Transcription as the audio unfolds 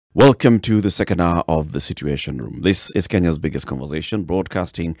Welcome to the second hour of the Situation Room. This is Kenya's biggest conversation,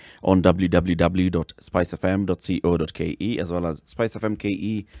 broadcasting on www.spicefm.co.ke as well as Spice FM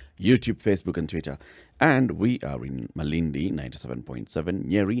KE, YouTube, Facebook, and Twitter. And we are in Malindi 97.7,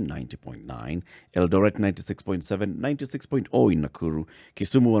 Nyeri 90.9, Eldoret 96.7, 96.0 in Nakuru,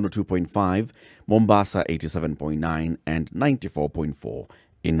 Kisumu 102.5, Mombasa 87.9, and 94.4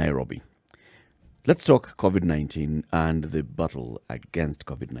 in Nairobi. Let's talk COVID-19 and the battle against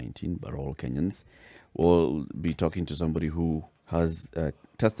COVID-19 by all Kenyans. We'll be talking to somebody who has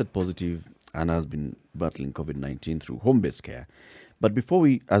tested positive and has been battling COVID-19 through home-based care. But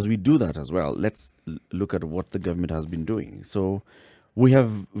as we do that as well, let's look at what the government has been doing. So we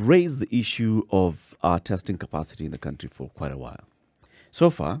have raised the issue of our testing capacity in the country for quite a while. So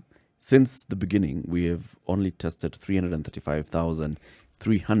far, since the beginning, we have only tested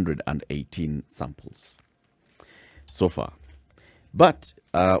 335,318 samples so far. But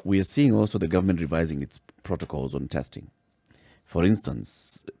we are seeing also the government revising its protocols on testing. For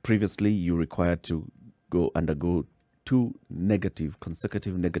instance, previously you required to undergo two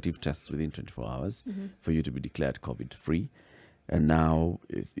consecutive negative tests within 24 hours for you to be declared COVID-free. And now,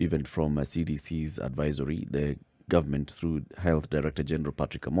 even from CDC's advisory, the government, through Health Director General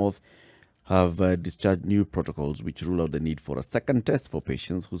Patrick Amoth, have discharged new protocols which rule out the need for a second test for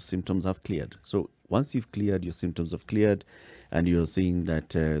patients whose symptoms have cleared. So once you've cleared, your symptoms have cleared, and you're seeing that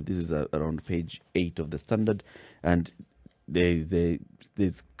this is around page 8 of the standard, and there's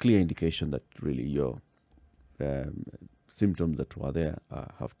clear indication that really your symptoms that were there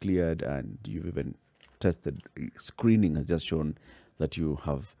have cleared, and you've even tested. Screening has just shown that you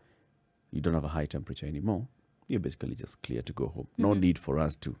don't have a high temperature anymore. You're basically just clear to go home. No need for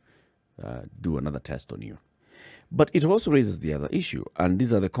us to do another test on you. But it also raises the other issue, and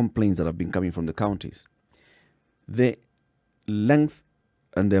these are the complaints that have been coming from the counties. The length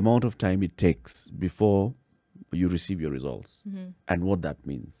and the amount of time it takes before you receive your results and what that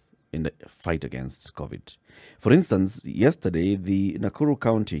means in the fight against COVID. For instance, yesterday, the Nakuru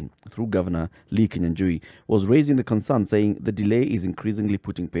County, through Governor Lee Kinyanjui, was raising the concern, saying the delay is increasingly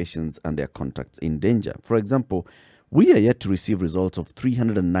putting patients and their contacts in danger. For example, we are yet to receive results of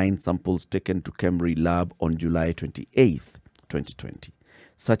 309 samples taken to Kemri lab on July 28th, 2020.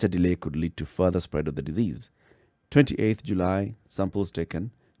 Such a delay could lead to further spread of the disease. 28th July, samples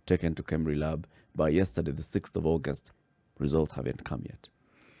taken to Kemri lab. By yesterday, the 6th of August, results haven't come yet.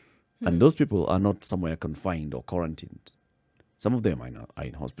 And those people are not somewhere confined or quarantined. Some of them are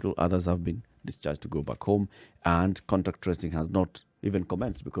in hospital. Others have been discharged to go back home. And contact tracing has not even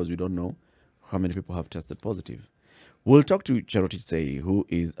commenced because we don't know how many people have tested positive. We'll talk to Jerotich Seii, who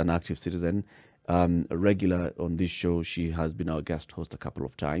is an active citizen, a regular on this show. She has been our guest host a couple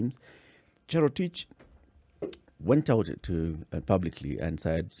of times. Jerotich went out to publicly and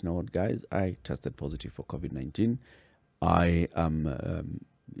said, you know what, guys, I tested positive for COVID-19. I am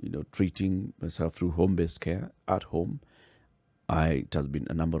treating myself through home-based care at home. It has been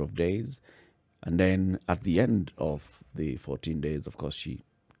a number of days. And then at the end of the 14 days, of course, she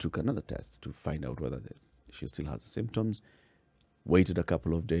took another test to find out whether she still has the symptoms. Waited a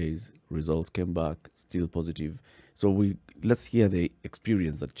couple of days. Results came back, still positive. So let's hear the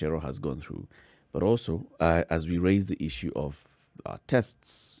experience that Chero has gone through. But also, as we raise the issue of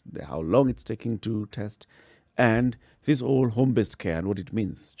tests, how long it's taking to test, and this whole home-based care and what it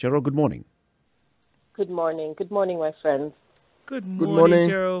means. Chero, good morning. Good morning. Good morning, my friends. Good morning,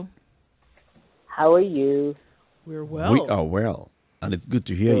 Jero. How are you? We're well. We are well. And it's good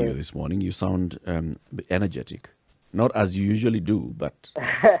to hear you this morning. You sound energetic. Not as you usually do, but...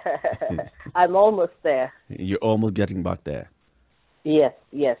 I'm almost there. You're almost getting back there. Yes.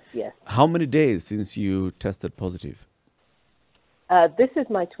 How many days since you tested positive? This is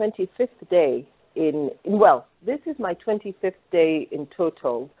my 25th day this is my 25th day in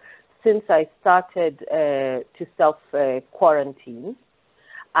total since I started to self-quarantine.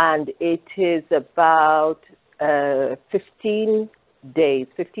 And it is about 16 days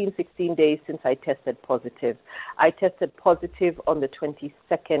since I tested positive. I tested positive on the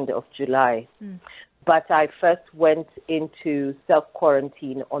 22nd of July. But I first went into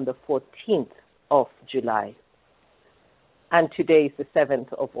self-quarantine on the 14th of July. And today is the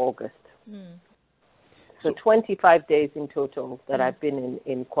 7th of August. So 25 days in total that I've been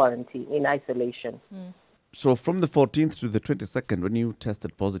in quarantine, in isolation. So from the 14th to the 22nd, when you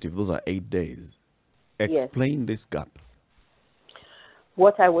tested positive, those are 8 days. Explain this gap.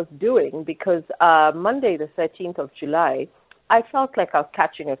 What I was doing, because Monday the 13th of July, I felt like I was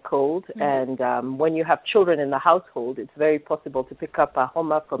catching a cold, and when you have children in the household, it's very possible to pick up a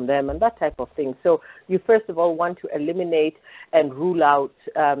homa from them and that type of thing. So you first of all want to eliminate and rule out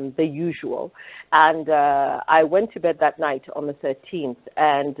the usual. And I went to bed that night on the 13th,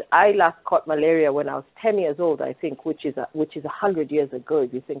 and I last caught malaria when I was 10 years old, I think, which is 100 years ago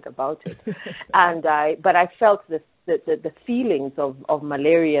if you think about it. But I felt the feelings of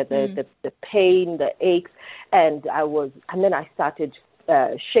malaria, the pain, the aches, and then I started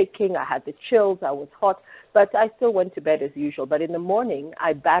shaking. I had the chills. I was hot, but I still went to bed as usual. But in the morning,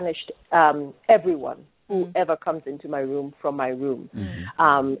 I banished everyone who ever comes into my room from my room,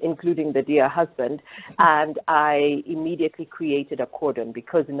 including the dear husband. And I immediately created a cordon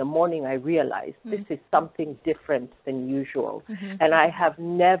because in the morning I realized this is something different than usual. And I have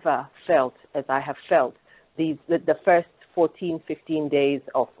never felt as I have felt the first 14, 15 days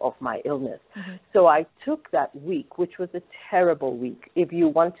of my illness. So I took that week, which was a terrible week. If you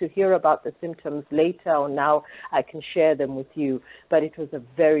want to hear about the symptoms later or now, I can share them with you. But it was a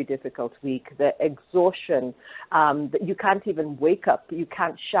very difficult week. The exhaustion, you can't even wake up. You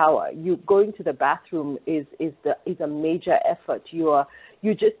can't shower. Going to the bathroom is a major effort. You're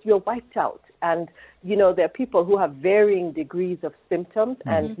wiped out. And, there are people who have varying degrees of symptoms,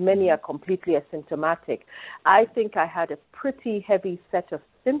 and many are completely asymptomatic. I think I had a pretty heavy set of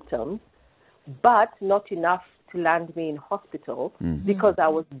symptoms, but not enough to land me in hospital because I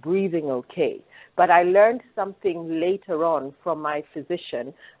was breathing okay. But I learned something later on from my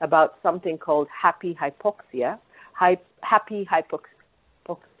physician about something called happy hypoxia,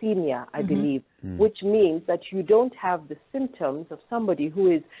 hypoxemia, I believe, which means that you don't have the symptoms of somebody who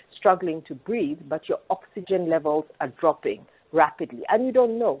is struggling to breathe, but your oxygen levels are dropping rapidly. And you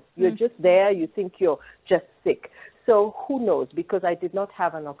don't know. You're just there. You think you're just sick. So who knows? Because I did not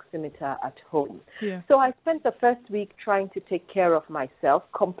have an oximeter at home. Yeah. So I spent the first week trying to take care of myself,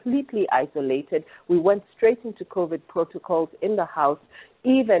 completely isolated. We went straight into COVID protocols in the house,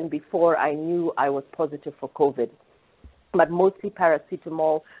 even before I knew I was positive for COVID. But mostly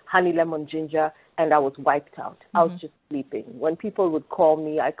paracetamol, honey, lemon, ginger, and I was wiped out. I was just sleeping. When people would call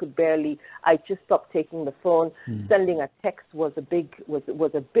me, I just stopped taking the phone. Sending a text was a big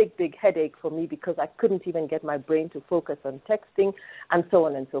headache for me because I couldn't even get my brain to focus on texting, and so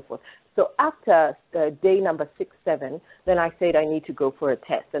on and so forth. So after day number 6, 7, then I said I need to go for a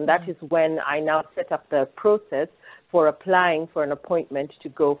test. And that is when I now set up the process for applying for an appointment to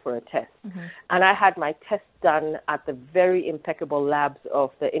go for a test. And I had my test done at the very impeccable labs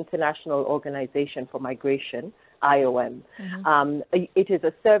of the International Organization for Migration, IOM. It is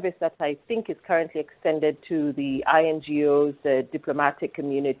a service that I think is currently extended to the INGOs, the diplomatic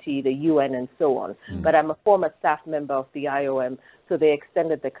community, the UN, and so on. But I'm a former staff member of the IOM, so they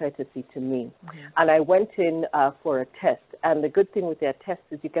extended the courtesy to me. And I went in for a test. And the good thing with their test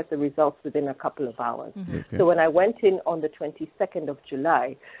is you get the results within a couple of hours. So when I went in on the 22nd of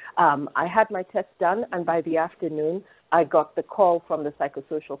July, I had my test done, and by the afternoon, I got the call from the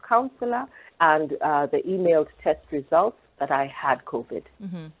psychosocial counselor and the emailed test results that I had COVID.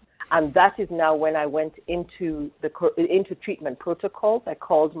 And that is now when I went into treatment protocols. I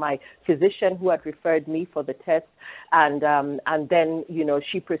called my physician who had referred me for the test, and then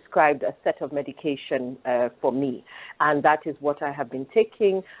she prescribed a set of medication for me, and that is what I have been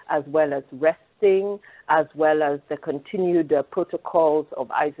taking, as well as resting, as well as the continued protocols of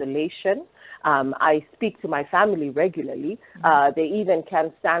isolation. I speak to my family regularly. They even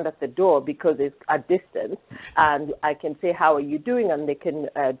can stand at the door because it's a distance, and I can say, how are you doing? And they can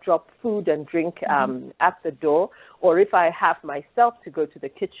drop food and drink at the door. Or if I have myself to go to the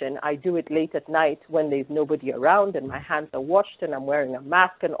kitchen, I do it late at night when there's nobody around and my hands are washed and I'm wearing a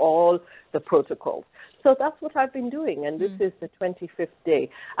mask and all the protocols. So that's what I've been doing, and this is the 25th day.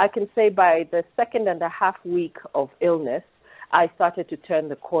 I can say by the 2.5 week of illness, I started to turn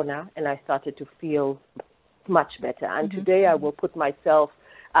the corner and I started to feel much better. And today I will put myself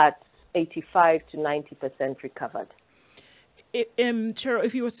at 85 to 90% recovered. Cheryl,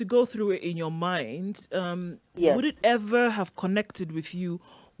 if you were to go through it in your mind, would it ever have connected with you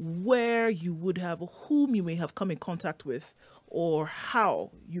where you would have, whom you may have come in contact with, or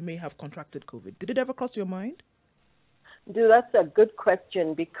how you may have contracted COVID? Did it ever cross your mind? That's a good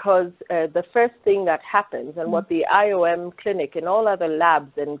question, because the first thing that happens, and what the IOM clinic and all other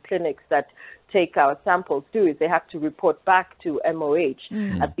labs and clinics that take our samples do, is they have to report back to MOH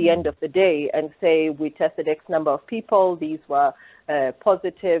at the end of the day and say, we tested X number of people, these were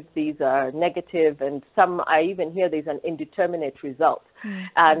positive, these are negative, and some, I even hear there's an indeterminate result.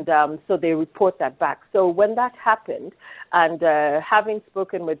 And so they report that back. So when that happened, and having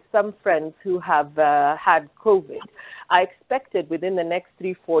spoken with some friends who have had COVID, I expected within the next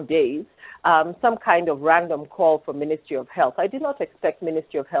 3-4 days some kind of random call from Ministry of Health. I did not expect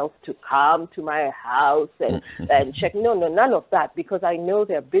Ministry of Health to come to my house and check. No, none of that, because I know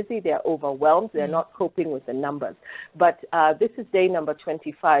they're busy, they're overwhelmed, they're not coping with the numbers. But this is day number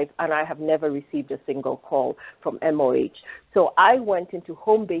 25, and I have never received a single call from MOH. So I went into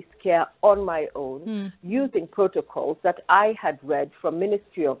home-based care on my own, using protocols that I had read from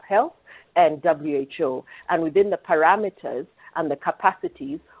Ministry of Health and WHO. And within the parameters and the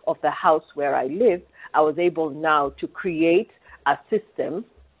capacities of the house where I live, I was able now to create a system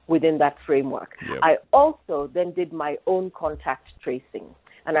within that framework. Yep. I also then did my own contact tracing.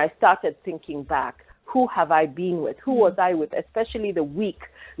 And I started thinking back, who have I been with? Who was I with, especially the week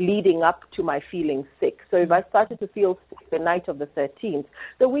leading up to my feeling sick? So if I started to feel sick the night of the 13th,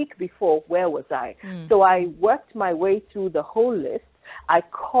 the week before, where was I? So I worked my way through the whole list. I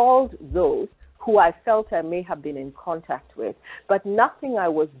called those who I felt I may have been in contact with, but nothing I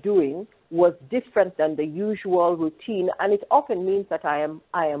was doing was different than the usual routine, and it often means that I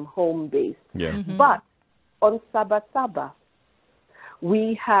am home-based. Yeah. But on Sabasaba,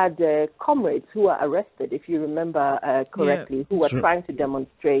 we had comrades who were arrested, if you remember correctly, who were trying to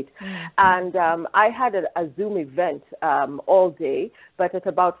demonstrate. And I had a Zoom event all day, but at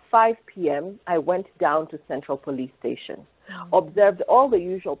about 5 p.m., I went down to Central Police Station, observed all the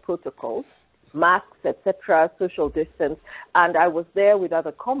usual protocols, masks, etc., social distance, and I was there with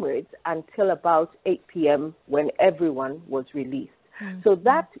other comrades until about 8 p.m. when everyone was released. So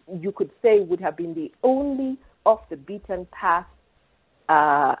that, you could say, would have been the only off-the-beaten-path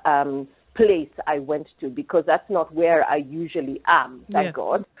place I went to, because that's not where I usually am, thank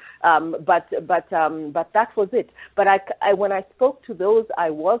God. But that was it. But I when I spoke to those I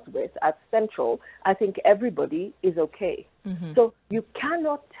was with at Central, I think everybody is okay. So you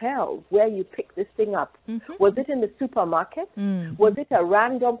cannot tell where you picked this thing up. Was it in the supermarket? Was it a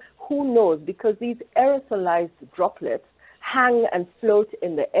random? Who knows? Because these aerosolized droplets hang and float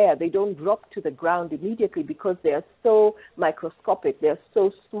in the air. They don't drop to the ground immediately because they're so microscopic. They're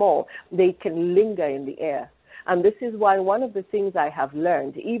so small. They can linger in the air. And this is why one of the things I have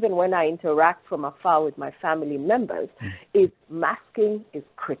learned, even when I interact from afar with my family members, is masking is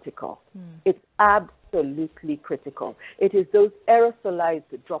critical. It's absolutely critical. It is those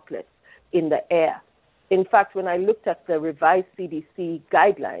aerosolized droplets in the air. In fact, when I looked at the revised CDC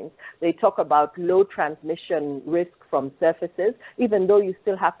guidelines, they talk about low transmission risk from surfaces, even though you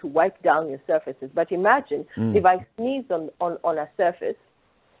still have to wipe down your surfaces. But imagine if I sneezed on a surface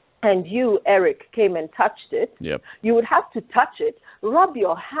and you, Eric, came and touched it, you would have to touch it, rub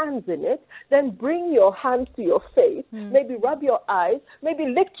your hands in it, then bring your hands to your face, maybe rub your eyes, maybe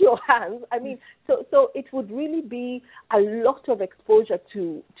lick your hands. I mean, so it would really be a lot of exposure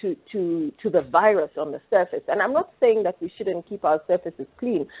to the virus on the surface. And I'm not saying that we shouldn't keep our surfaces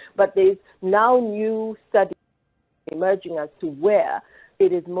clean, but there's now new studies emerging as to where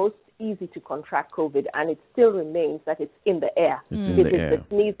it is most easy to contract COVID, and it still remains that it's in the air. It's in the air. The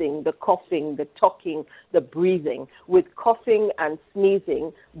sneezing, the coughing, the talking, the breathing, with coughing and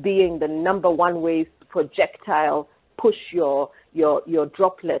sneezing being the number one ways projectile push your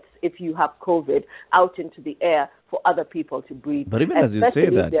droplets, if you have COVID, out into the air for other people to breathe. But even as you say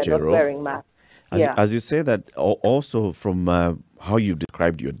that, Jero, as you say that, also from how you've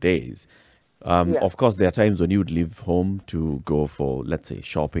described your days, of course, there are times when you would leave home to go for, let's say,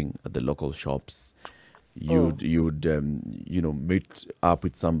 shopping at the local shops. You'd meet up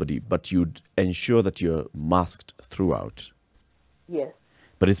with somebody, but you'd ensure that you're masked throughout. Yes.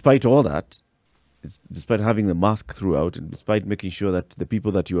 But despite all that, despite having the mask throughout, and despite making sure that the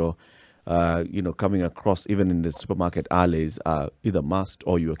people that you're, coming across, even in the supermarket alleys, are either masked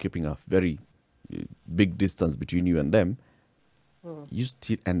or you are keeping a very big distance between you and them, you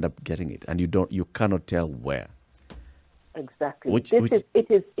still end up getting it, and you cannot tell where. Exactly. It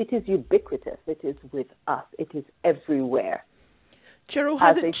is ubiquitous. It is with us. It is everywhere. Chero,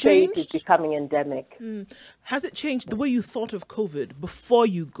 has it changed? It is becoming endemic. Has it changed the way you thought of COVID before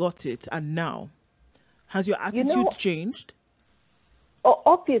you got it and now? Has your attitude changed?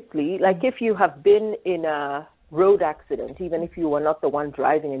 Obviously, like if you have been in a road accident, even if you were not the one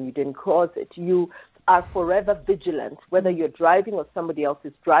driving and you didn't cause it, you are forever vigilant, whether you're driving or somebody else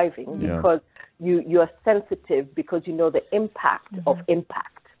is driving, because you're sensitive, because you know the impact of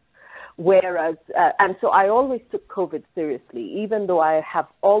impact. Whereas, and so I always took COVID seriously, even though I have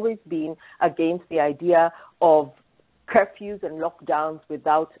always been against the idea of curfews and lockdowns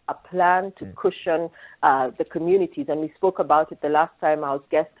without a plan to cushion the communities. And we spoke about it the last time I was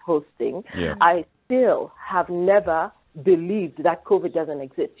guest hosting. Yeah. I still have never believed that COVID doesn't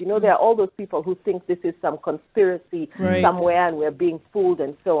exist. You know, there are all those people who think this is some conspiracy somewhere and we're being fooled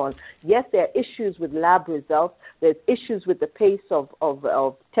and so on. Yes, there are issues with lab results. There's issues with the pace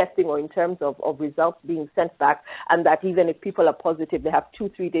of testing, or in terms of results being sent back, and that even if people are positive, they have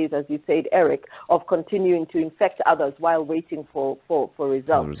 2-3 days, as you said, Eric, of continuing to infect others while waiting for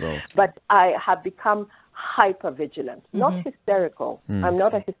results. But I have become hyper-vigilant, not hysterical. I'm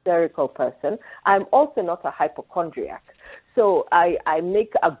not a hysterical person. I'm also not a hypochondriac. So I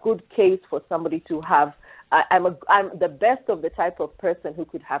make a good case for somebody to have, I'm the best of the type of person who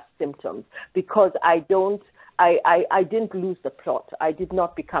could have symptoms, because I didn't lose the plot. I did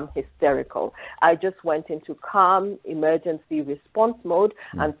not become hysterical. I just went into calm emergency response mode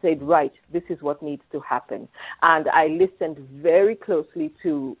and said, right, this is what needs to happen. And I listened very closely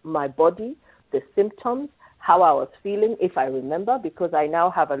to my body, the symptoms, how I was feeling, if I remember, because I now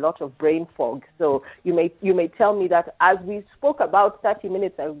have a lot of brain fog. So you may tell me that as we spoke about 30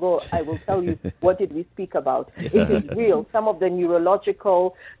 minutes ago, I will tell you what did we speak about. It is real. Some of the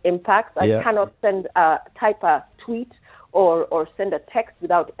neurological impacts. I cannot type a tweet or send a text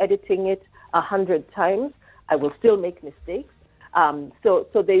without editing it 100 times. I will still make mistakes. So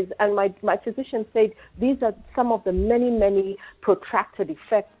there's, and my physician said these are some of the many protracted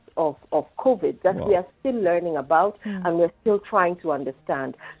effects of COVID that we are still learning about and we're still trying to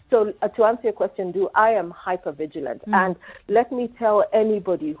understand. So to answer your question, I am hypervigilant. And let me tell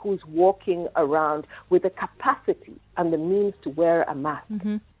anybody who's walking around with the capacity and the means to wear a mask,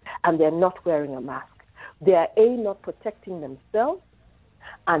 and they're not wearing a mask, they are A, not protecting themselves,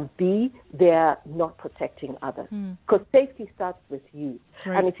 and B, they're not protecting others. Because safety starts with you.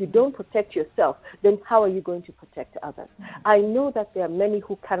 Right. And if you don't protect yourself, then how are you going to protect others? I know that there are many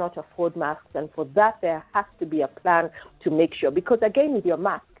who cannot afford masks, and for that there has to be a plan to make sure. Because again, with your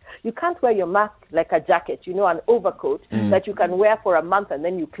mask, you can't wear your mask like a jacket, you know, an overcoat that you can wear for a month and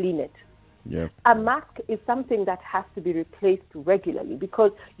then you clean it. Yeah. A mask is something that has to be replaced regularly,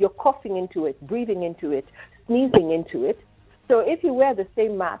 because you're coughing into it, breathing into it, sneezing into it. So if you wear the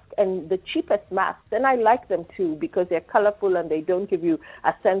same mask, and the cheapest masks, and I like them too because they're colorful and they don't give you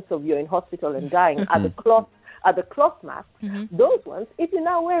a sense of you're in hospital and dying, are the cloth masks. Those ones, if you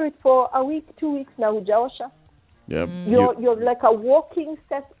now wear it for a week, 2 weeks now, hujaosha, you're like a walking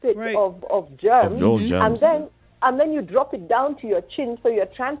cesspit of germs, and then you drop it down to your chin, so you're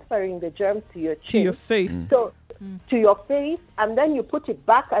transferring the germs to your chin, to your face. So to your face, and then you put it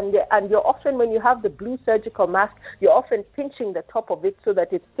back, and you're often, when you have the blue surgical mask, you're often pinching the top of it so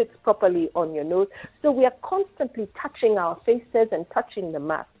that it fits properly on your nose. So we are constantly touching our faces and touching the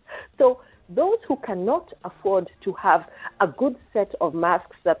mask. So those who cannot afford to have a good set of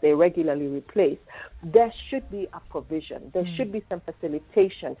masks that they regularly replace, there should be a provision. There should be some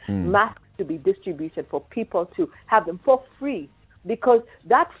facilitation, masks to be distributed for people to have them for free. Because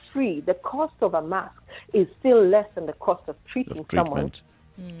that the cost of a mask is still less than the cost of treating someone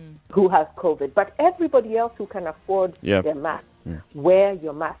who has COVID. But everybody else who can afford their mask, wear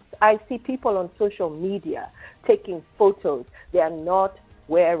your mask. I see people on social media taking photos. They are not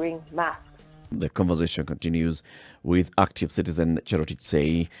wearing masks. The conversation continues with active citizen Jerotich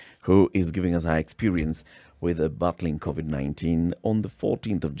Seii, who is giving us her experience with battling COVID-19. On the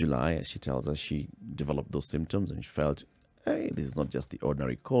 14th of July, as she tells us, she developed those symptoms and she felt, hey, this is not just the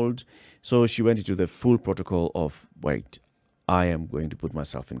ordinary cold. So she went into the full protocol of, wait, I am going to put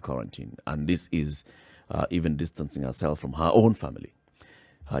myself in quarantine. And this is even distancing herself from her own family.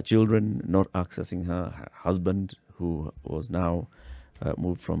 Her children not accessing her, her husband, who was now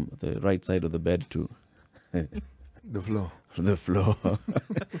moved from the right side of the bed to the floor. The floor.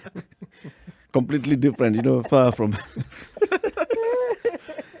 Completely different, you know, far from...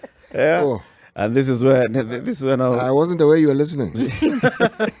 yeah. Oh. And this is where now... I wasn't aware you were listening.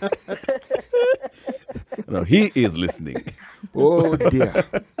 No, he is listening. Oh, dear.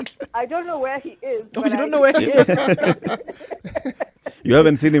 I don't know where he is. Oh, you don't know where he is? You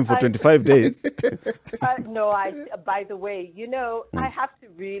haven't seen him for 25 days. No, by the way, you know, I have to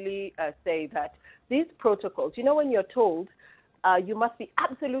really say that these protocols, you know, when you're told you must be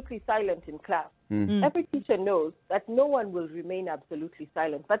absolutely silent in class, every teacher knows that no one will remain absolutely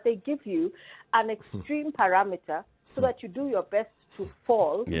silent, but they give you an extreme parameter so that you do your best to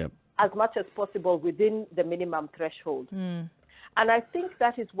fall as much as possible within the minimum threshold. And I think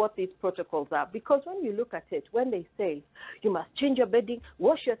that is what these protocols are. Because when you look at it, when they say you must change your bedding,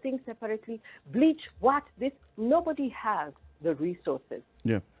 wash your things separately, bleach, nobody has the resources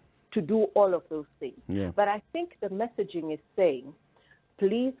to do all of those things. Yeah. But I think the messaging is saying,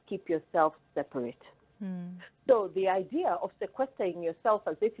 please keep yourself separate. So the idea of sequestering yourself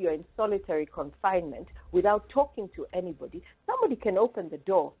as if you're in solitary confinement without talking to anybody, somebody can open the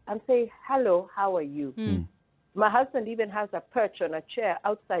door and say, hello, how are you? My husband even has a perch on a chair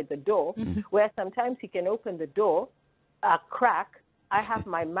outside the door where sometimes he can open the door, a crack. I have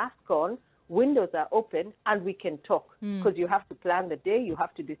my mask on, windows are open, and we can talk because you have to plan the day. You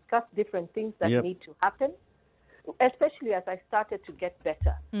have to discuss different things that need to happen, especially as I started to get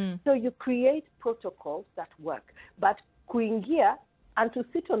better. So you create protocols that work. But kuingia and to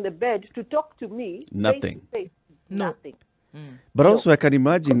sit on the bed to talk to me, Nothing. face to face, nothing. But also, I can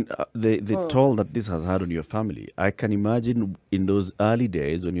imagine the toll that this has had on your family. I can imagine in those early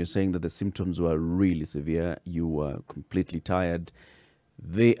days when you're saying that the symptoms were really severe, you were completely tired.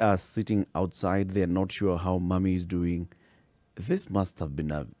 They are sitting outside. They're not sure how mommy is doing. This must have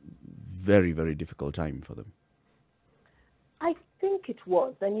been a very, very difficult time for them. I think it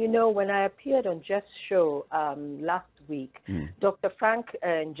was. And, when I appeared on Jeff's show last week, Dr. Frank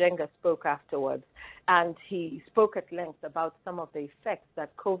Njenga spoke afterwards, and he spoke at length about some of the effects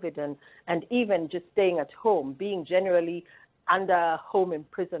that COVID and even just staying at home, being generally under home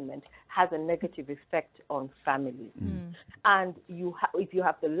imprisonment, has a negative effect on families. And if you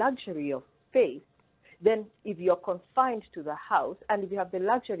have the luxury of space, then if you're confined to the house and if you have the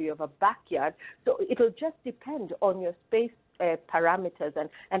luxury of a backyard, so it'll just depend on your space parameters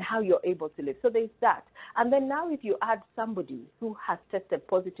and how you're able to live. So there's that. And then now if you add somebody who has tested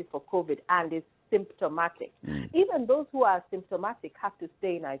positive for COVID and is symptomatic, even those who are symptomatic have to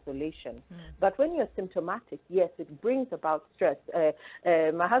stay in isolation. But when you're symptomatic, yes, it brings about stress.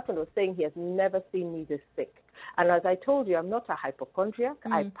 My husband was saying he has never seen me this sick. And as I told you, I'm not a hypochondriac.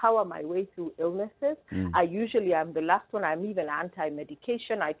 I power my way through illnesses. I usually am the last one. I'm even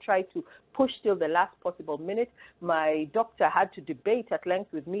anti-medication. I try to push till the last possible minute. My doctor had to debate at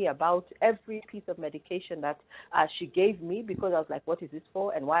length with me about every piece of medication that she gave me, because I was like, what is this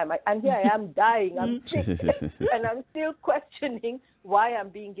for and why am I? And here I am dying. I'm sick. And I'm still questioning why I'm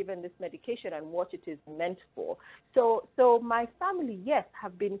being given this medication and what it is meant for. So my family, yes,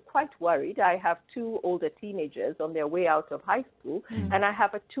 have been quite worried. I have 2 older teenagers on their way out of high school, and I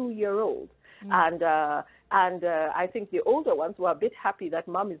have a 2-year-old. And I think the older ones were a bit happy that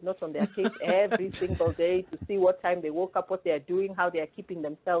mom is not on their case every single day to see what time they woke up, what they are doing, how they are keeping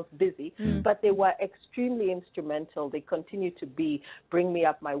themselves busy. But they were extremely instrumental. They continue to bring me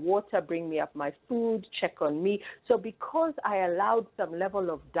up my water, bring me up my food, check on me. So because I allowed some level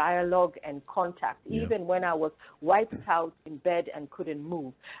of dialogue and contact, even when I was wiped out in bed and couldn't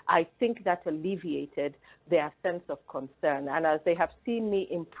move, I think that alleviated their sense of concern. And as they have seen me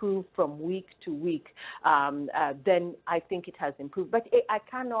improve from week to week, then I think it has improved. But I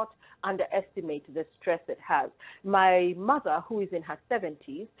cannot underestimate the stress it has. My mother, who is in her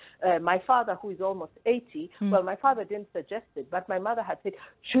 70s, my father, who is almost 80, well, my father didn't suggest it, but my mother had said,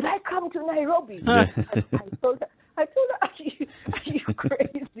 should I come to Nairobi? I told her, are you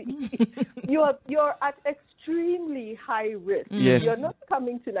crazy? You're at extremely high risk. Yes. You're not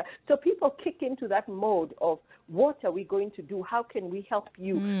coming to that. So people kick into that mode of, what are we going to do? How can we help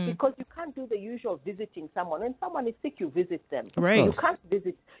you? Because you can't do the usual visiting someone. When someone is sick, you visit them. Right.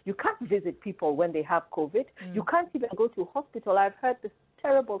 You can't visit people when they have COVID. You can't even go to hospital. I've heard this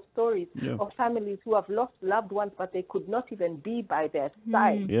terrible stories of families who have lost loved ones, but they could not even be by their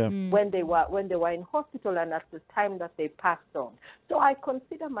side when they were in hospital and at the time that they passed on. So I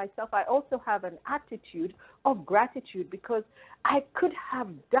consider myself, I also have an attitude of gratitude, because I could have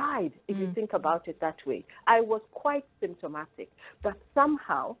died if you think about it that way. I was quite symptomatic, but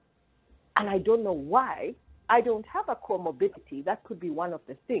somehow, and I don't know why, I don't have a comorbidity. That could be one of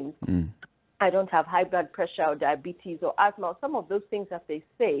the things. I don't have high blood pressure or diabetes or asthma, or some of those things that they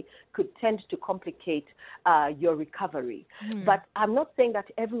say could tend to complicate your recovery. But I'm not saying that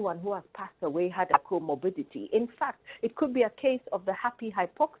everyone who has passed away had a comorbidity. In fact, it could be a case of the happy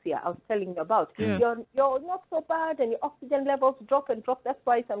hypoxia I was telling you about. You're not so bad and your oxygen levels drop and drop. That's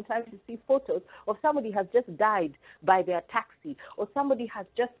why sometimes you see photos of somebody has just died by their taxi, or somebody has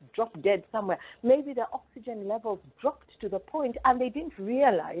just dropped dead somewhere. Maybe the oxygen levels dropped to the point and they didn't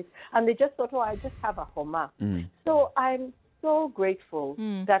realize, and they just thought, oh, I just have a homa. So I'm so grateful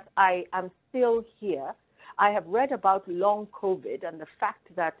that I am still here. I have read about long COVID and the fact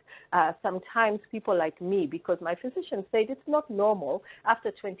that sometimes people like me, because my physician said it's not normal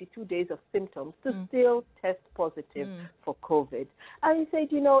after 22 days of symptoms to still test positive for COVID. And he said,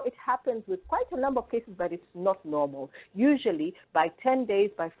 you know, it happens with quite a number of cases, but it's not normal. Usually by 10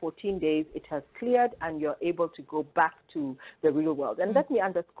 days, by 14 days, it has cleared and you're able to go back to the real world. And let me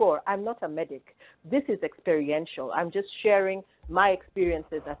underscore, I'm not a medic. This is experiential. I'm just sharing my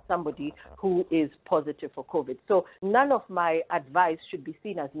experiences as somebody who is positive for COVID. So none of my advice should be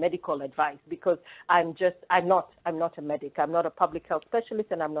seen as medical advice, because I'm not a medic. I'm not a public health specialist,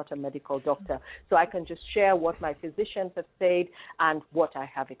 and I'm not a medical doctor. So I can just share what my physicians have said and what I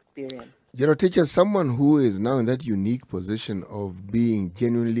have experienced. Jerotich, as someone who is now in that unique position of being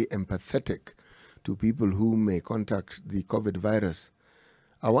genuinely empathetic to people who may contact the COVID virus,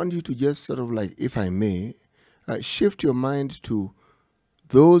 I want you to just sort of like, if I may, shift your mind to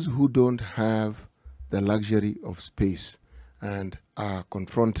those who don't have the luxury of space and are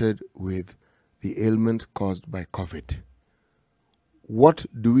confronted with the ailment caused by COVID. What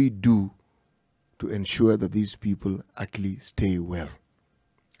do we do to ensure that these people actually stay well?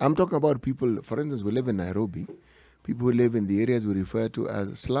 I'm talking about people, for instance, we live in Nairobi, people who live in the areas we refer to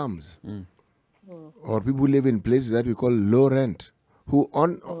as slums, or people who live in places that we call low rent, who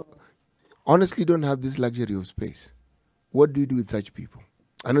honestly don't have this luxury of space. What do you do with such people?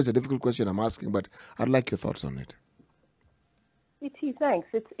 I know it's a difficult question I'm asking, but I'd like your thoughts on it. Thanks.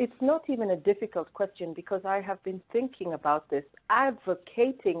 It's not even a difficult question, because I have been thinking about this,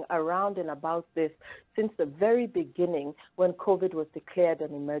 advocating around and about this since the very beginning when COVID was declared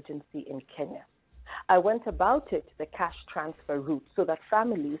an emergency in Kenya. I went about it the cash transfer route so that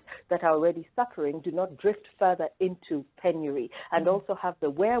families that are already suffering do not drift further into penury, and also have the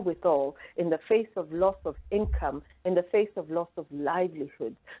wherewithal in the face of loss of income, in the face of loss of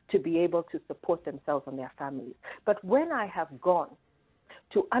livelihood, to be able to support themselves and their families. But when I have gone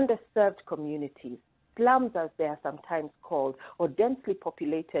to underserved communities, slums as they are sometimes called, or densely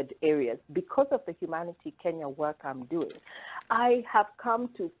populated areas, because of the Humanity Kenya work I'm doing, I have come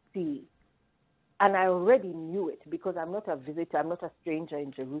to see, and I already knew it because I'm not a visitor, I'm not a stranger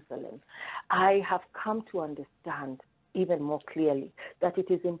in Jerusalem. I have come to understand even more clearly that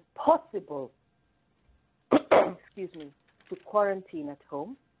it is impossible, to quarantine at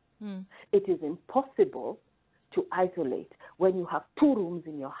home. It is impossible to isolate when you have 2 rooms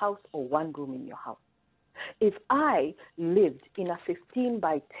in your house or 1 room in your house. If I lived in a 15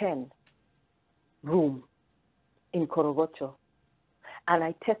 by 10 room in Korogocho, and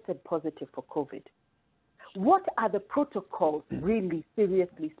I tested positive for COVID, what are the protocols, really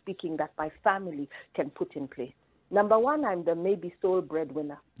seriously speaking, that my family can put in place? Number one, I'm the maybe sole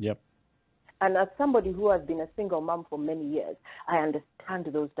breadwinner. Yep. And as somebody who has been a single mom for many years, I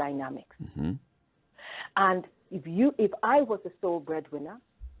understand those dynamics. And if I was a sole breadwinner,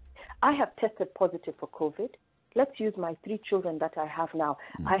 I have tested positive for COVID. Let's use my 3 children that I have now.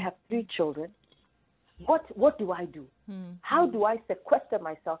 I have 3 children. What do I do? How do I sequester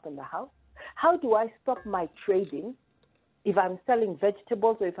myself in the house? How do I stop my trading if I'm selling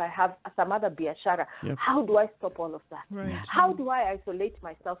vegetables, or if I have some other biashara? Yep. How do I stop all of that? Right. How do I isolate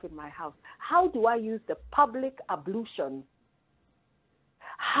myself in my house? How do I use the public ablutions?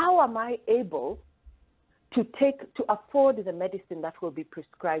 How am I able to afford the medicine that will be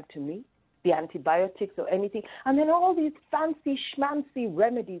prescribed to me, the antibiotics or anything? And then all these fancy schmancy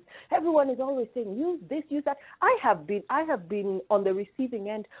remedies. Everyone is always saying, use this, use that. I have been on the receiving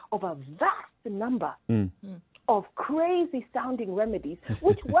end of a vast number of crazy sounding remedies,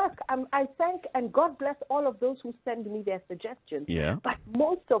 which work. I thank and God bless all of those who send me their suggestions. Yeah. But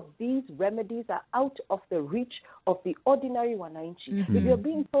most of these remedies are out of the reach of the ordinary wananchi. If you're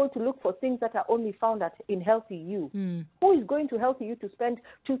being told to look for things that are only found in Healthy You, who is going to Healthy You to spend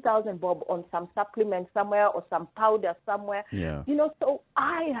 2,000 bob on some supplement somewhere or some powder somewhere? Yeah. So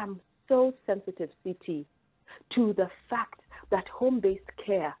I am so sensitive, CT, to the fact that home-based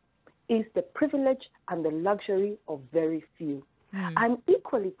care is the privilege and the luxury of very few. I'm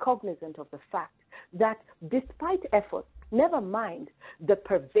equally cognizant of the fact that despite efforts, never mind the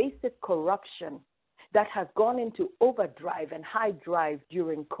pervasive corruption that has gone into overdrive and high drive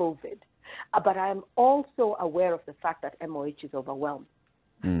during COVID, but I am also aware of the fact that MOH is overwhelmed.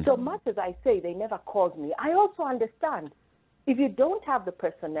 So much as I say they never called me, I also understand. If you don't have the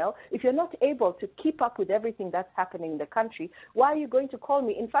personnel, if you're not able to keep up with everything that's happening in the country, why are you going to call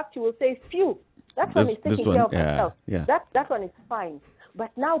me? In fact, you will say, phew, that one is taking care of myself. Yeah. That one is fine.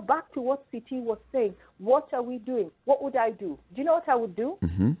 But now back to what CT was saying. What are we doing? What would I do? Do you know what I would do?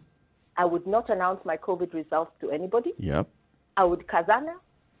 I would not announce my COVID results to anybody. Yep. I would kazana.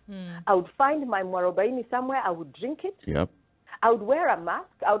 I would find my mwarobaini somewhere. I would drink it. Yep. I would wear a mask.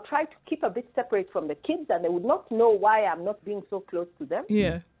 I would try to keep a bit separate from the kids, and they would not know why I'm not being so close to them.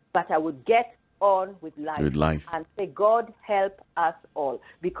 Yeah. But I would get on with life. And say, God, help us all.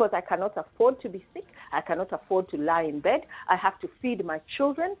 Because I cannot afford to be sick. I cannot afford to lie in bed. I have to feed my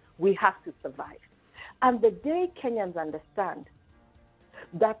children. We have to survive. And the day Kenyans understand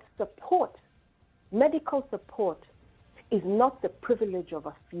that support, medical support, is not the privilege of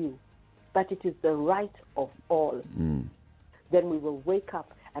a few, but it is the right of all, then we will wake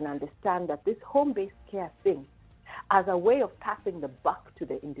up and understand that this home-based care thing, as a way of passing the buck to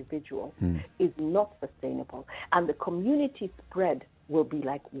the individual, is not sustainable. And the community spread will be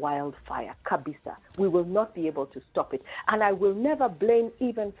like wildfire, kabisa. We will not be able to stop it. And I will never blame,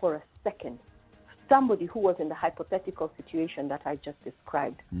 even for a second, somebody who was in the hypothetical situation that I just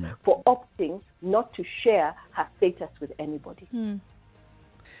described for opting not to share her status with anybody.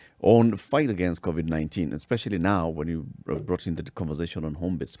 On the fight against COVID-19, especially now when you brought in the conversation on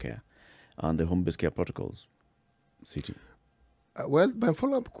home-based care and the home-based care protocols, Seii. Well, my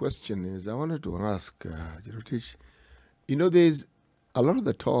follow-up question is, I wanted to ask Jerotich, there's a lot of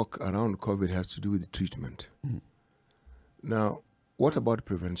the talk around COVID has to do with treatment. Now, what about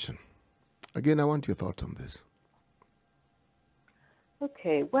prevention? Again, I want your thoughts on this.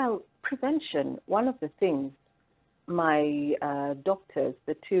 Okay, well, prevention, one of the things my doctors,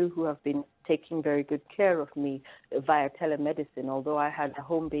 the two who have been taking very good care of me via telemedicine, although I had a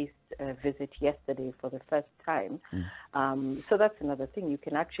home-based visit yesterday for the first time. So that's another thing. You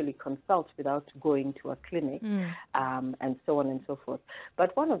can actually consult without going to a clinic and so on and so forth.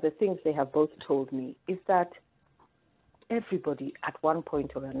 But one of the things they have both told me is that everybody at one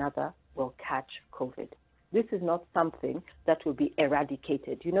point or another will catch COVID. This is not something that will be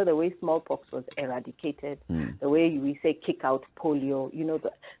eradicated. You know, the way smallpox was eradicated, the way we say kick out polio,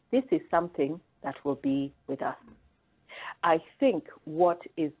 this is something that will be with us. I think what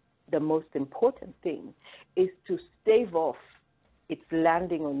is the most important thing is to stave off its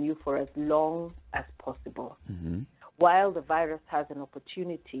landing on you for as long as possible. While the virus has an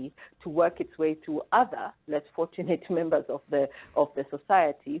opportunity to work its way through other less fortunate members of the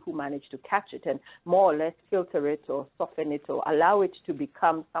society who manage to catch it and more or less filter it or soften it or allow it to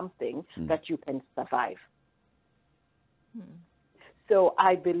become something that you can survive. So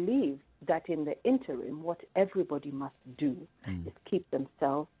I believe that in the interim, what everybody must do is keep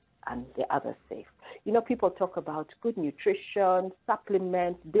themselves and the others safe. People talk about good nutrition,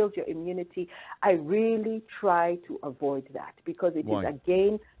 supplements, build your immunity. I really try to avoid that because it is,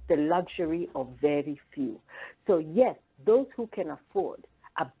 again, the luxury of very few. So, yes, those who can afford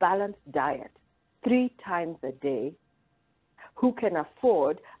a balanced diet 3 times a day, who can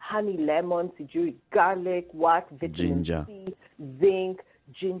afford honey, lemon, garlic, vitamin C, zinc,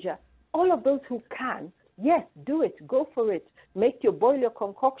 ginger, all of those who can, yes, do it. Go for it. Boil your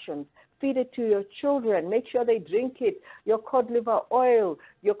concoctions. Feed it to your children. Make sure they drink it. Your cod liver oil,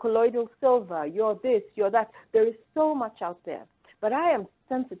 your colloidal silver, your this, your that. There is so much out there. But I am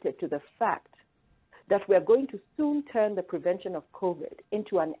sensitive to the fact that we are going to soon turn the prevention of COVID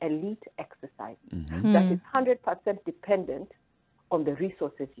into an elite exercise that is 100% dependent on the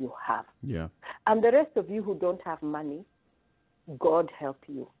resources you have. And the rest of you who don't have money, God help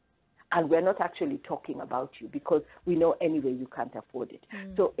you. And we're not actually talking about you because we know anyway you can't afford it.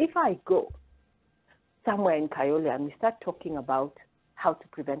 So if I go somewhere in Kayole and we start talking about how to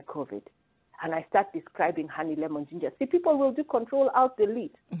prevent COVID, and I start describing honey, lemon, ginger, people will do control alt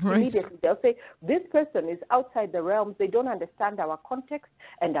delete immediately. They'll say, this person is outside the realms. They don't understand our context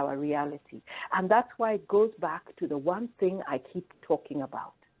and our reality. And that's why it goes back to the one thing I keep talking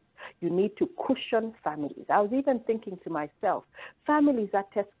about. You need to cushion families. I was even thinking to myself, families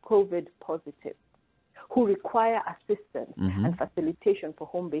that test COVID positive, who require assistance and facilitation for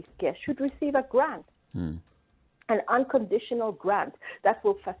home-based care, should receive a grant, an unconditional grant that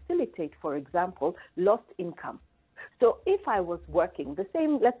will facilitate, for example, lost income. So if I was working, the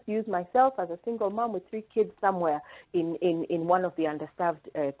same, let's use myself as a single mom with 3 kids somewhere in one of the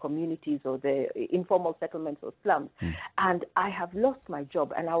underserved communities or the informal settlements or slums, and I have lost my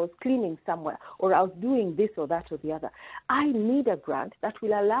job and I was cleaning somewhere or I was doing this or that or the other, I need a grant that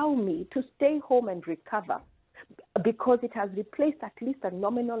will allow me to stay home and recover because it has replaced at least a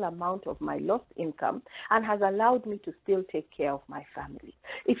nominal amount of my lost income and has allowed me to still take care of my family.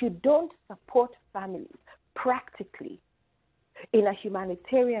 If you don't support families practically, in a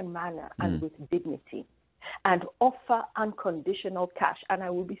humanitarian manner and with dignity, and offer unconditional cash. And I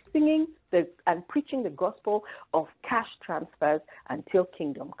will be singing and preaching the gospel of cash transfers until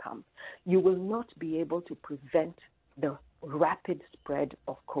kingdom comes. You will not be able to prevent the rapid spread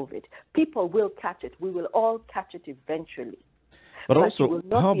of COVID. People will catch it. We will all catch it eventually. But also,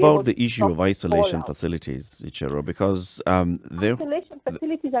 how about the issue of isolation facilities, Ichero? Because isolation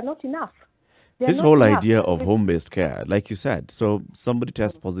facilities are not enough. This whole idea of home-based care, like you said, so somebody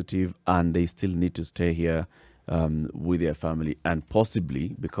tests positive and they still need to stay here with their family, and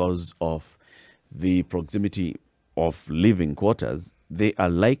possibly because of the proximity of living quarters, they are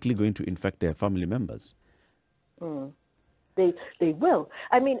likely going to infect their family members. They will.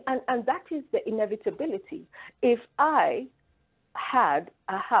 I mean, and that is the inevitability. If I had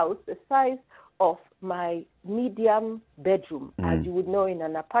a house the size of my medium bedroom, as you would know in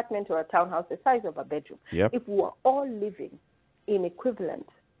an apartment or a townhouse, the size of a bedroom, if we were all living in equivalent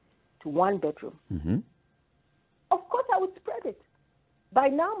to one bedroom, of course I would spread it. By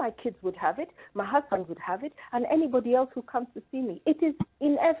now my kids would have it, my husband would have it, and anybody else who comes to see me. It is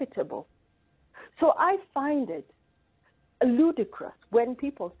inevitable. So I find it ludicrous when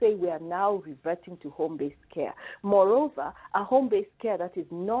people say we are now reverting to home-based care. Moreover, a home-based care that is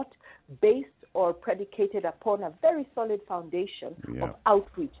not based or predicated upon a very solid foundation of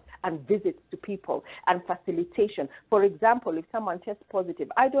outreach and visits to people and facilitation. For example, if someone tests positive,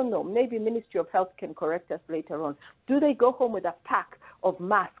 I don't know, maybe Ministry of Health can correct us later on. Do they go home with a pack of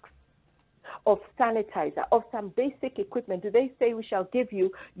masks, of sanitizer, of some basic equipment? Do they say we shall give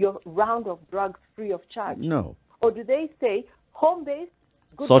you your round of drugs free of charge? No. Or do they say home-based,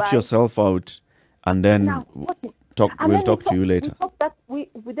 goodbye? Sort yourself out, and then we'll talk to you later.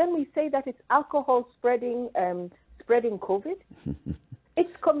 Then we say that it's alcohol spreading COVID. It's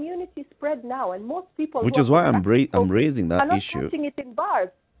community spread now, and most people. Which is why I'm raising that issue. Are not touching it in bars.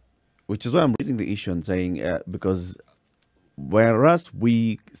 Which is why I'm raising the issue and saying because whereas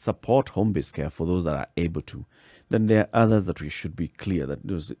we support home-based care for those that are able to, then there are others that we should be clear that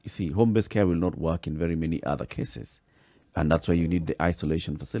you see, home-based care will not work in very many other cases, and that's why you need the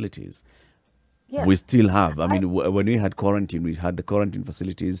isolation facilities. Yes. We still have. I mean, when we had quarantine, we had the quarantine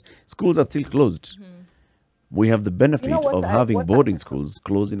facilities. Schools are still closed. We have the benefit of having boarding schools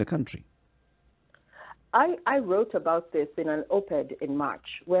closed in the country. I wrote about this in an op-ed in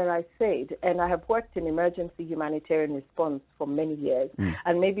March where I said, and I have worked in emergency humanitarian response for many years,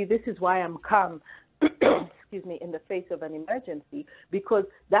 and maybe this is why I'm calm, excuse me, in the face of an emergency, because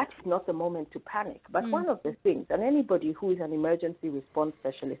that's not the moment to panic. But one of the things, and anybody who is an emergency response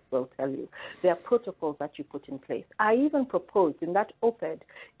specialist will tell you, there are protocols that you put in place. I even proposed in that op-ed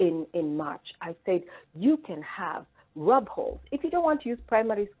in March, I said, you can have rub holes. If you don't want to use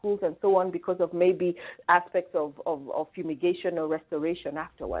primary schools and so on because of maybe aspects of fumigation or restoration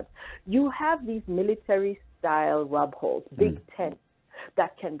afterwards, you have these military-style rub holes, big tents,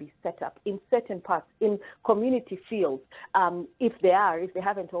 that can be set up in certain parts, in community fields, if they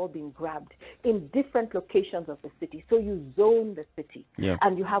haven't all been grabbed, in different locations of the city. So you zone the city,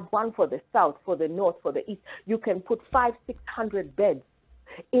 and you have one for the south, for the north, for the east. You can put 500-600 beds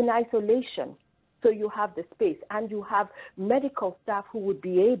in isolation. So you have the space, and you have medical staff who would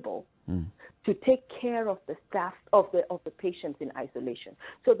be able to take care of the staff of the patients in isolation.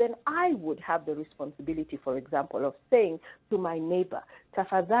 So then I would have the responsibility, for example, of saying to my neighbor,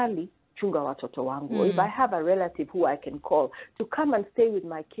 tafadhali chunga watoto wangu. Or if I have a relative who I can call to come and stay with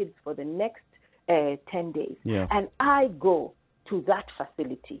my kids for the next 10 days, and I go to that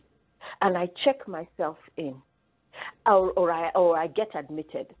facility and I check myself in, or I get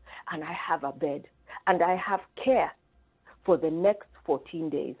admitted and I have a bed and I have care for the next 14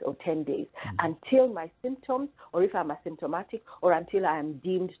 days or 10 days until my symptoms, or if I'm asymptomatic, or until I am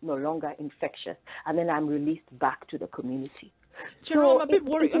deemed no longer infectious, and then I'm released back to the community. Cheryl, I'm a bit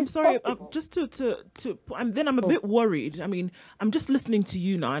worried. I'm sorry. Just I'm a bit worried. I mean, I'm just listening to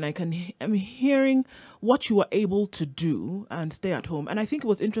you now, and I'm hearing what you were able to do and stay at home. And I think it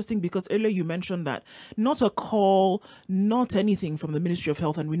was interesting because earlier you mentioned that not a call, not anything from the Ministry of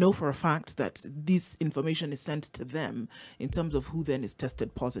Health, and we know for a fact that this information is sent to them in terms of who then is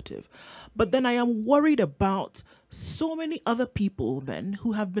tested positive. But then I am worried about so many other people then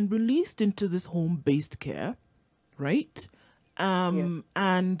who have been released into this home-based care, right?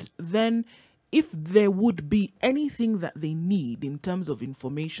 And then if there would be anything that they need in terms of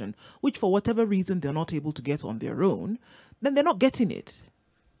information, which for whatever reason they're not able to get on their own, then they're not getting it.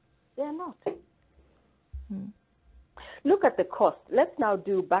 They're not. Look at the cost. Let's now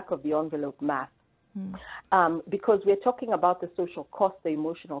do back of the envelope math. Because we're talking about the social cost, the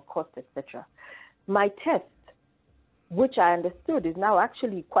emotional cost, etc. My test, which I understood is now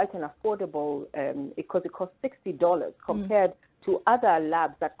actually quite an affordable, because it costs $60 compared to other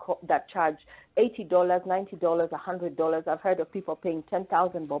labs that charge $80, $90, $100. I've heard of people paying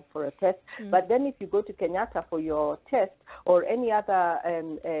 10,000 bob for a test. But then if you go to Kenyatta for your test or any other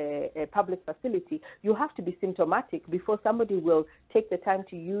public facility, you have to be symptomatic before somebody will take the time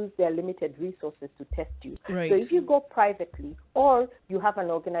to use their limited resources to test you. Right. So if you go privately or you have an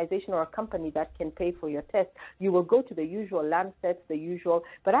organization or a company that can pay for your test, you will go to the usual Lancets, the usual.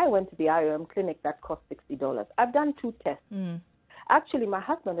 But I went to the IOM clinic that cost $60. I've done 2 tests. Actually, my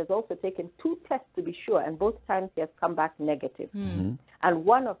husband has also taken 2 tests to be sure, and both times he has come back negative. And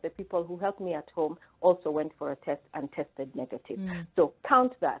one of the people who helped me at home also went for a test and tested negative. So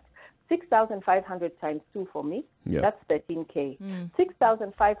count that. 6,500 times 2 for me, that's 13K.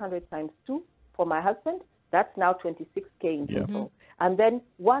 6,500 times 2 for my husband, that's now 26K in total. And then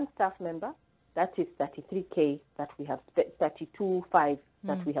one staff member, that is 33K that we have spent, 32.5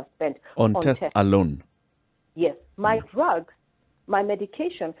 that we have spent on tests alone. Yes. My drugs, my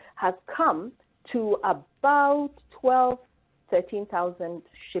medication has come to about 13,000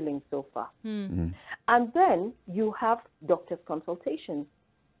 shillings so far. And then you have doctor's consultations,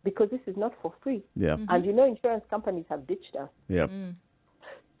 because this is not for free. And you know, insurance companies have ditched us.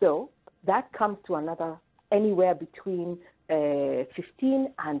 So that comes to another, anywhere between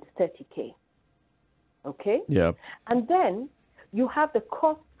 15 and 30K. Okay? And then you have the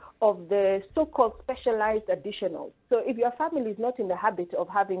cost of the so-called specialized additionals. So if your family is not in the habit of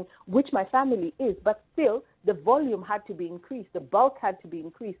having, which my family is, but still the volume had to be increased, the bulk had to be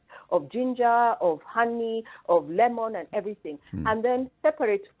increased of ginger, of honey, of lemon and everything. And then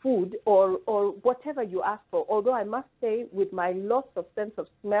separate food or whatever you ask for. Although I must say, with my loss of sense of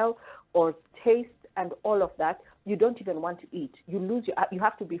smell or taste and all of that, you don't even want to eat. You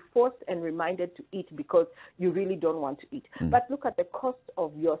have to be forced and reminded to eat because you really don't want to eat. But look at the cost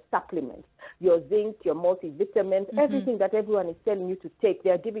of your supplements, your zinc, your multivitamins, everything that everyone is telling you to take. They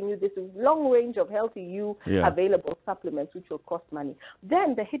are giving you this long range of healthy available supplements, which will cost money.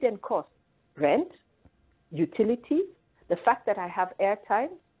 Then the hidden costs, rent, utilities, the fact that I have airtime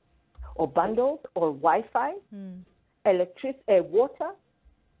or bundles or Wi-Fi, electricity, water.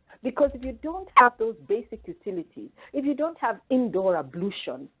 Because if you don't have those basic utilities, if you don't have indoor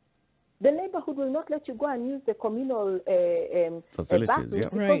ablution, the neighborhood will not let you go and use the communal facilities,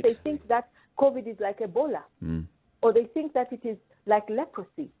 because they think that COVID is like Ebola, or they think that it is like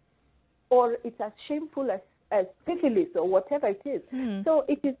leprosy, or it's as shameful as syphilis or whatever it is. So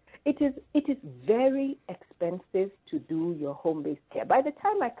it is very expensive to do your home-based care. By the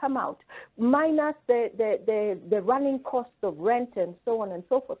time I come out, minus the running costs of rent and so on and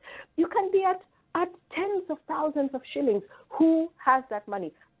so forth, you can be at tens of thousands of shillings. Who has that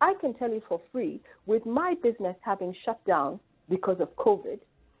money? I can tell you for free, with my business having shut down because of COVID,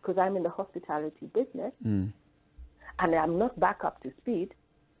 because I'm in the hospitality business, and I'm not back up to speed,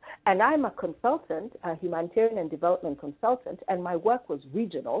 and I'm a consultant, a humanitarian and development consultant, and my work was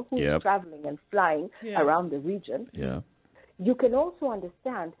regional, traveling and flying around the region. You can also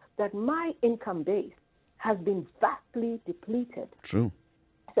understand that my income base has been vastly depleted. True.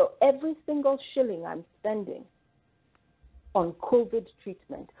 So every single shilling I'm spending on COVID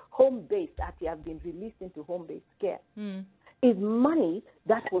treatment, home-based, actually I've been released into home-based care, is money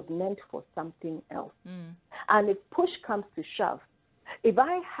that was meant for something else. And if push comes to shove, if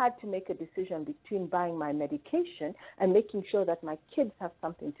I had to make a decision between buying my medication and making sure that my kids have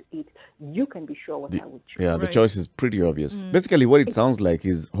something to eat, you can be sure what I would choose. The choice is pretty obvious. Basically, what it sounds like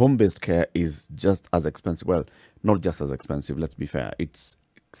is home-based care is just as expensive. Well, not just as expensive, let's be fair. It's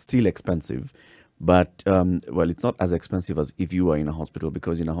still expensive, but, it's not as expensive as if you were in a hospital,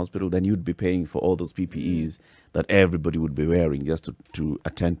 because in a hospital, then you'd be paying for all those PPEs that everybody would be wearing just to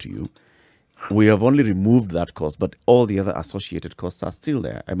attend to you. We have only removed that cost, but all the other associated costs are still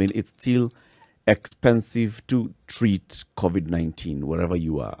there. I mean, it's still expensive to treat COVID-19 wherever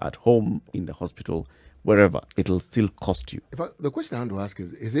you are, at home, in the hospital, wherever. It'll still cost you. The question I want to ask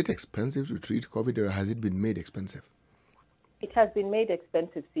is it expensive to treat COVID, or has it been made expensive? It has been made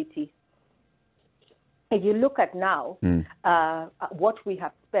expensive, CT. If you look at now what we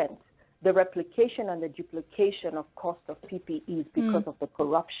have spent, the replication and the duplication of cost of PPEs because of the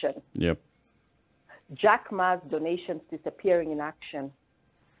corruption. Jack Ma's donations disappearing in action.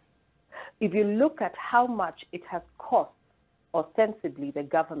 If you look at how much it has cost, ostensibly, the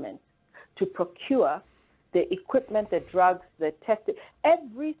government to procure the equipment, the drugs, the testing,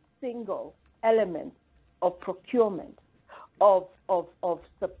 every single element of procurement, of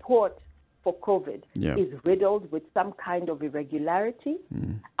support for COVID is riddled with some kind of irregularity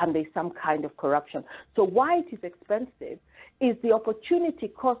and there's some kind of corruption. So why it is expensive is the opportunity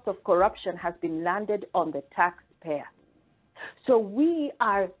cost of corruption has been landed on the taxpayer. So we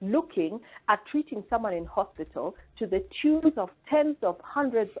are looking at treating someone in hospital to the tunes of tens of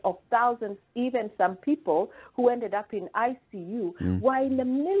hundreds of thousands, even some people who ended up in ICU were in the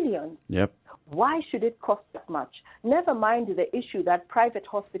millions. Yep. Why should it cost that much? Never mind the issue that private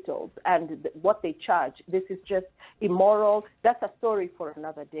hospitals and what they charge, this is just immoral. That's a story for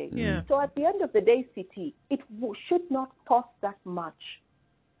another day. Yeah. So at the end of the day, CT, it should not cost that much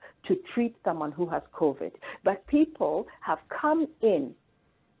to treat someone who has COVID. But people have come in,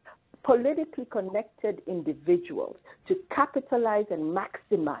 politically connected individuals, to capitalize and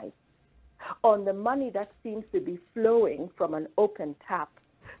maximize on the money that seems to be flowing from an open tap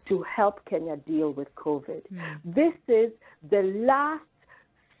to help Kenya deal with COVID. This is the last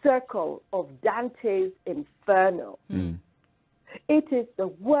circle of Dante's Inferno. It is the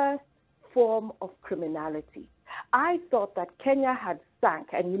worst form of criminality. I thought that Kenya had sank,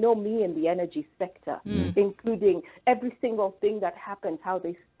 and you know me in the energy sector, including every single thing that happens, how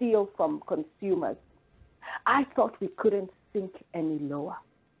they steal from consumers. I thought we couldn't sink any lower.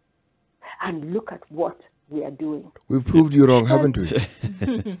 And look at what we are doing. We've proved you wrong, haven't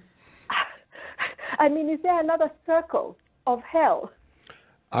we? I mean, is there another circle of hell?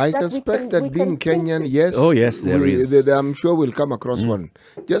 I suspect that being Kenyan, yes. Oh, yes, there is. I'm sure we'll come across one.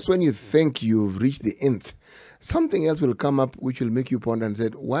 Just when you think you've reached the nth, something else will come up which will make you ponder and say,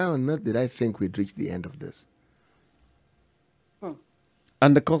 why on earth did I think we'd reach the end of this?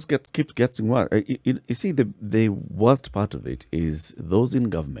 And the cost keeps getting worse. You see, the worst part of it is those in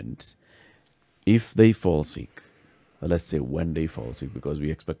government, if they fall sick, let's say when they fall sick, because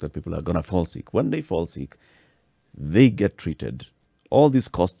we expect that people are going to fall sick. When they fall sick, they get treated. All these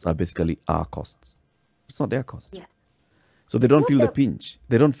costs are basically our costs. It's not their cost. Yeah. So they don't feel the pinch.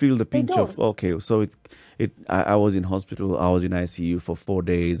 They don't feel the pinch of, okay, so I was in hospital, I was in ICU for 4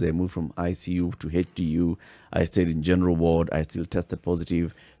 days. I moved from ICU to HDU. I stayed in general ward. I still tested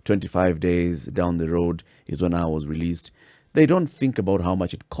positive. 25 days down the road is when I was released. They don't think about how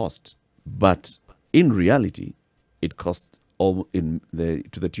much it costs. But in reality, it costs to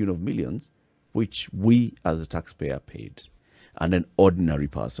the tune of millions, which we as a taxpayer paid. And an ordinary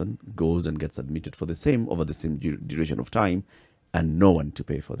person goes and gets admitted for over the same duration of time, and no one to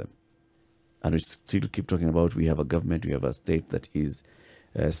pay for them. And we still keep talking about we have a government, we have a state that is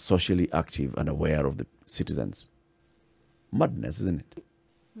socially active and aware of the citizens. Madness, isn't it?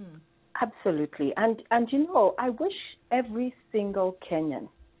 Absolutely. And you know, I wish every single Kenyan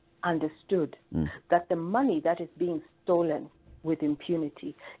understood that the money that is being stolen with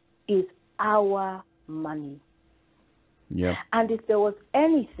impunity is our money. Yeah. And if there was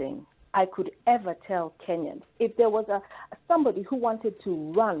anything I could ever tell Kenyans, if there was somebody who wanted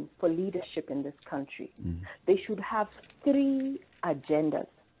to run for leadership in this country, they should have 3 agendas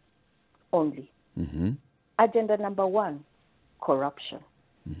only. Agenda number 1, corruption.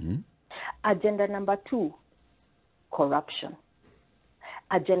 Agenda number 2, corruption.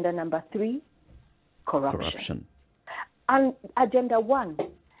 Agenda number 3, corruption. And agenda 1,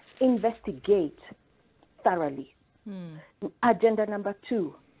 investigate thoroughly. Agenda number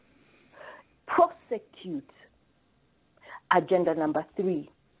 2, prosecute. Agenda number 3,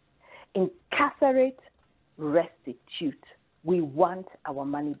 incarcerate, restitute. We want our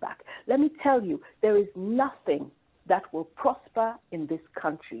money back. Let me tell you, there is nothing that will prosper in this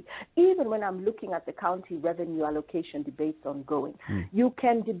country. Even when I'm looking at the county revenue allocation debates ongoing, you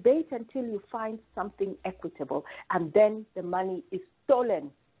can debate until you find something equitable, and then the money is stolen.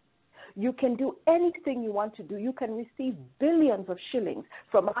 You can do anything you want to do. You can receive billions of shillings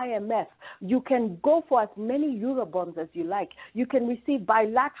from IMF. You can go for as many Eurobonds as you like. You can receive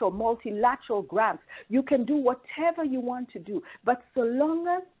bilateral, multilateral grants. You can do whatever you want to do. But so long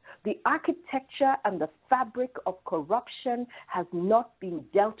as the architecture and the fabric of corruption has not been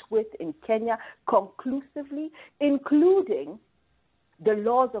dealt with in Kenya conclusively, including the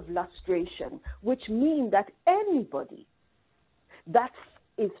laws of lustration, which mean that anybody that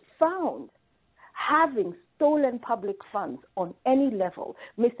is found having stolen public funds on any level,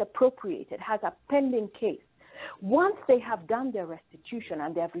 misappropriated, has a pending case, once they have done their restitution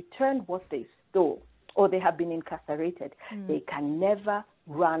and they have returned what they stole, or they have been incarcerated, they can never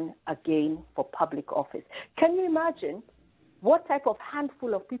run again for public office. Can you imagine what type of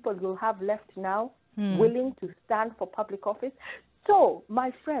handful of people you'll have left now willing to stand for public office? So,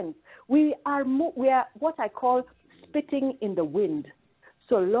 my friends, we are what I call spitting in the wind,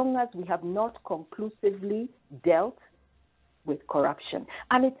 so long as we have not conclusively dealt with corruption.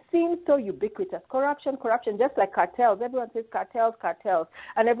 And it seems so ubiquitous. Corruption, just like cartels. Everyone says cartels,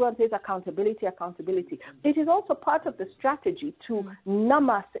 and everyone says accountability. It is also part of the strategy to numb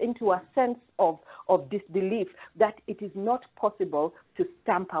us into a sense of disbelief that it is not possible to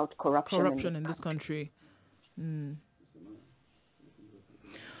stamp out corruption in this country.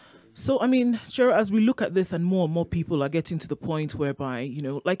 So, I mean, Cheryl, as we look at this and more people are getting to the point whereby, you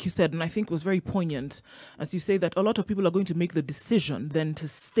know, like you said, and I think it was very poignant, as you say, that a lot of people are going to make the decision then to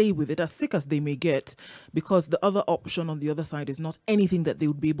stay with it, as sick as they may get, because the other option on the other side is not anything that they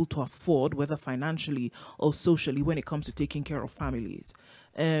would be able to afford, whether financially or socially, when it comes to taking care of families.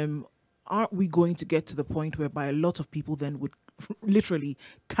 Aren't we going to get to the point whereby a lot of people then would literally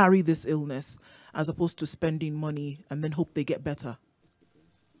carry this illness as opposed to spending money and then hope they get better?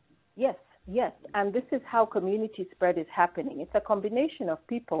 Yes, and this is how community spread is happening. It's a combination of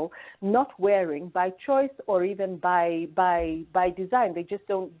people not wearing by choice or even by design. They just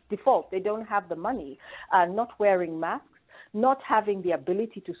don't default. They don't have the money, not wearing masks, not having the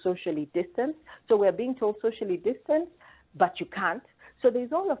ability to socially distance. So we're being told socially distance, but you can't. So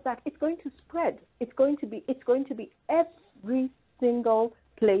there's all of that. It's going to spread. It's going to be every single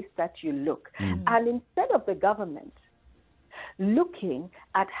place that you look. And instead of the government looking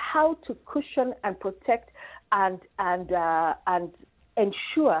at how to cushion and protect and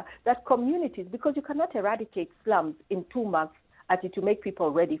ensure that communities, because you cannot eradicate slums in 2 months to make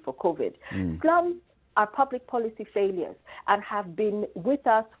people ready for COVID. Slums are public policy failures and have been with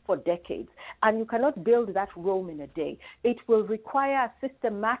us for decades. And you cannot build that Rome in a day. It will require a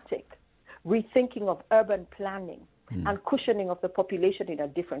systematic rethinking of urban planning and cushioning of the population in a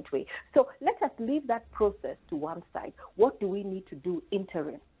different way. So let us leave that process to one side. What do we need to do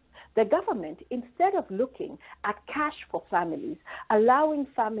interim? The government, instead of looking at cash for families, allowing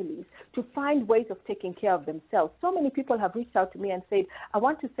families to find ways of taking care of themselves. So many people have reached out to me and said, I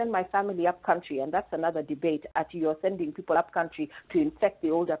want to send my family up country. And that's another debate. You're sending people up country to infect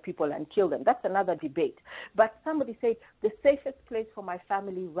the older people and kill them. That's another debate. But somebody said, the safest place for my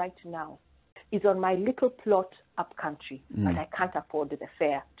family right now is on my little plot up country, but I can't afford the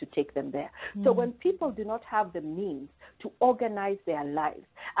fare to take them there. So when people do not have the means to organize their lives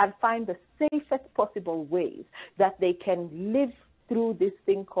and find the safest possible ways that they can live through this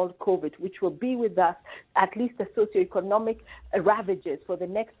thing called COVID, which will be with us, at least the socioeconomic ravages for the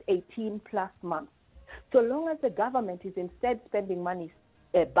next 18 plus months. So long as the government is instead spending money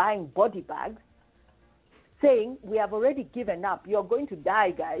buying body bags, saying, we have already given up, you're going to die,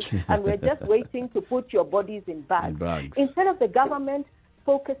 guys, and we're just waiting to put your bodies in bags. Instead of the government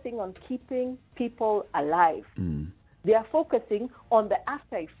focusing on keeping people alive, they are focusing on the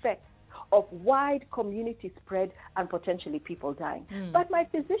after effects of wide community spread and potentially people dying. But my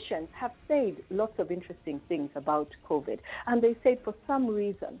physicians have said lots of interesting things about COVID, and they said for some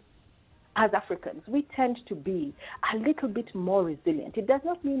reason, as Africans, we tend to be a little bit more resilient. It does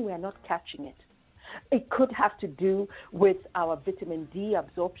not mean we are not catching it. It could have to do with our vitamin D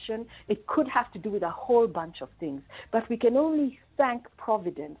absorption. It could have to do with a whole bunch of things. But we can only thank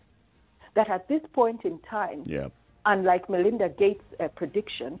Providence that at this point in time, unlike Melinda Gates'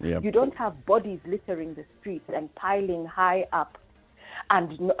 prediction, you don't have bodies littering the streets and piling high up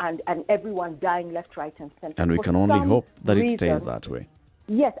and everyone dying left, right, and center. And we can only hope that it stays that way.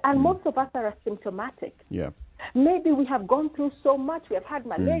 Yes, and most of us are asymptomatic. Maybe we have gone through so much. We have had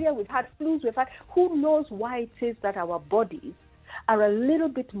malaria, we've had flus, who knows why it is that our bodies are a little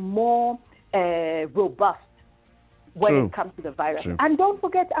bit more robust when it comes to the virus. And don't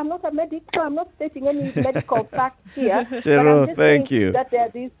forget, I'm not a medic, so I'm not stating any medical facts here. Chero, thank you. That there are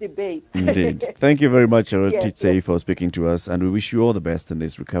these debates. Indeed. Thank you very much, Jerotich Seii, for speaking to us, and we wish you all the best in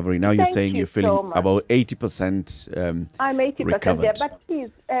this recovery. Now you're saying you're feeling about 80% I'm 80% recovered. there, but please,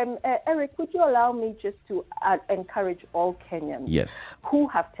 Eric, would you allow me just to encourage all Kenyans who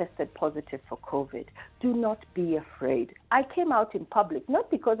have tested positive for COVID, do not be afraid. I came out in public, not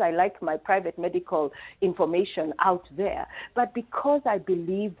because I like my private medical information out there, but because I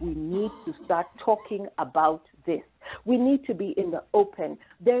believe we need to start talking about this. We need to be in the open.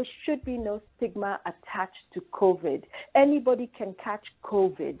 There should be no stigma attached to COVID. Anybody can catch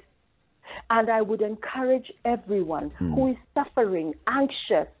COVID. And I would encourage everyone who is suffering,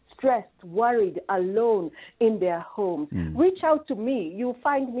 anxious, stressed, worried, alone in their homes. Reach out to me. You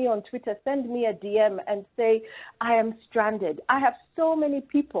find me on Twitter. Send me a DM and say, I am stranded. I have so many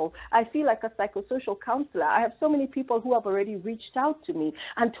people. I feel like a psychosocial counselor. I have so many people who have already reached out to me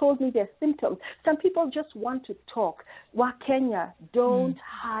and told me their symptoms. Some people just want to talk. Kenya, don't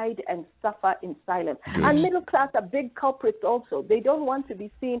hide and suffer in silence. Good. And middle class are big culprits also. They don't want to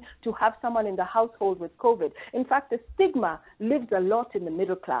be seen to have someone in the household with COVID. In fact, the stigma lives a lot in the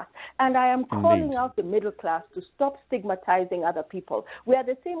middle class. And I am calling out the middle class to stop stigmatizing other people. We are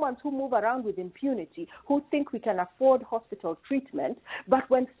the same ones who move around with impunity, who think we can afford hospital treatment. But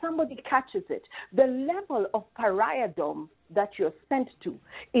when somebody catches it, the level of pariahdom that you're sent to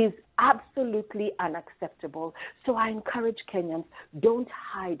is absolutely unacceptable. So I encourage Kenyans, don't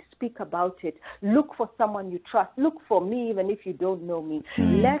hide, speak about it. Look for someone you trust. Look for me, even if you don't know me.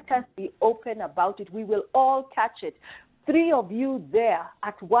 Let us be open about it. We will all catch it. 3 of you there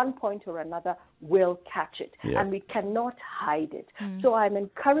at one point or another will catch it. And we cannot hide it. So I'm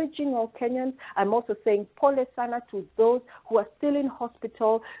encouraging all Kenyans. I'm also saying pole sana to those who are still in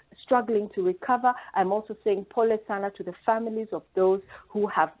hospital, struggling to recover. I'm also saying pole sana to the families of those who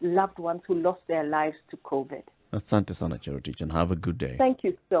have loved ones who lost their lives to COVID. Asante sana, Jerotich, and have a good day. Thank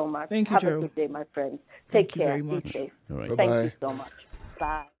you so much. Thank you, have Jero. a good day, my friends. Take care. Very much. Be safe. All right. Thank you so much.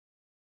 Bye.